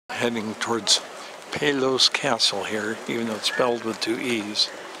Heading towards Peles Castle here, even though it's spelled with 2 E's.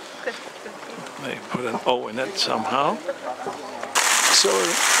 They put an O in it somehow. So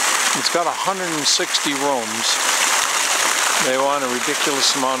it's got 160 rooms. They want a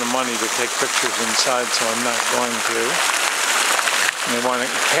ridiculous amount of money to take pictures inside, so I'm not going to. They want it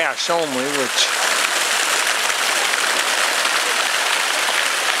cash only, which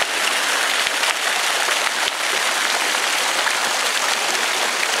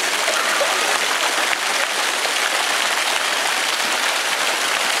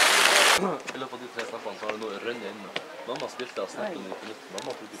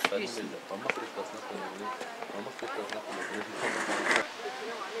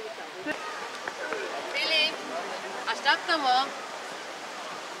așteaptă-mă!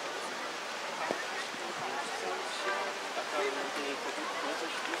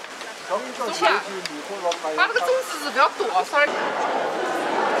发了个粽子比较多，稍微。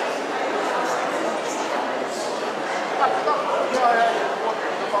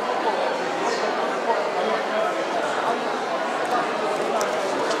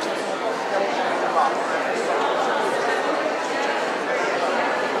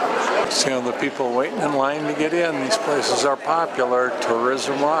See all the people waiting in line to get in. These places are popular.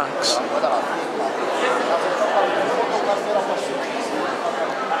 Tourism rocks.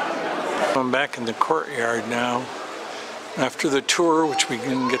 I'm back in the courtyard now after the tour, which we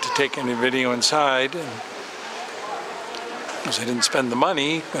didn't get to take any video inside, and because I didn't spend the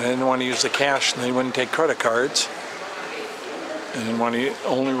money, but I didn't want to use the cash and they wouldn't take credit cards. I didn't want to use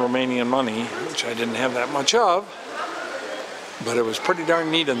only Romanian money, which I didn't have that much of, but it was pretty darn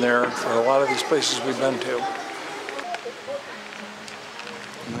neat in there for a lot of these places we've been to.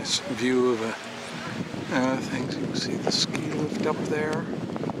 Nice view of things. You can see the ski lift up there.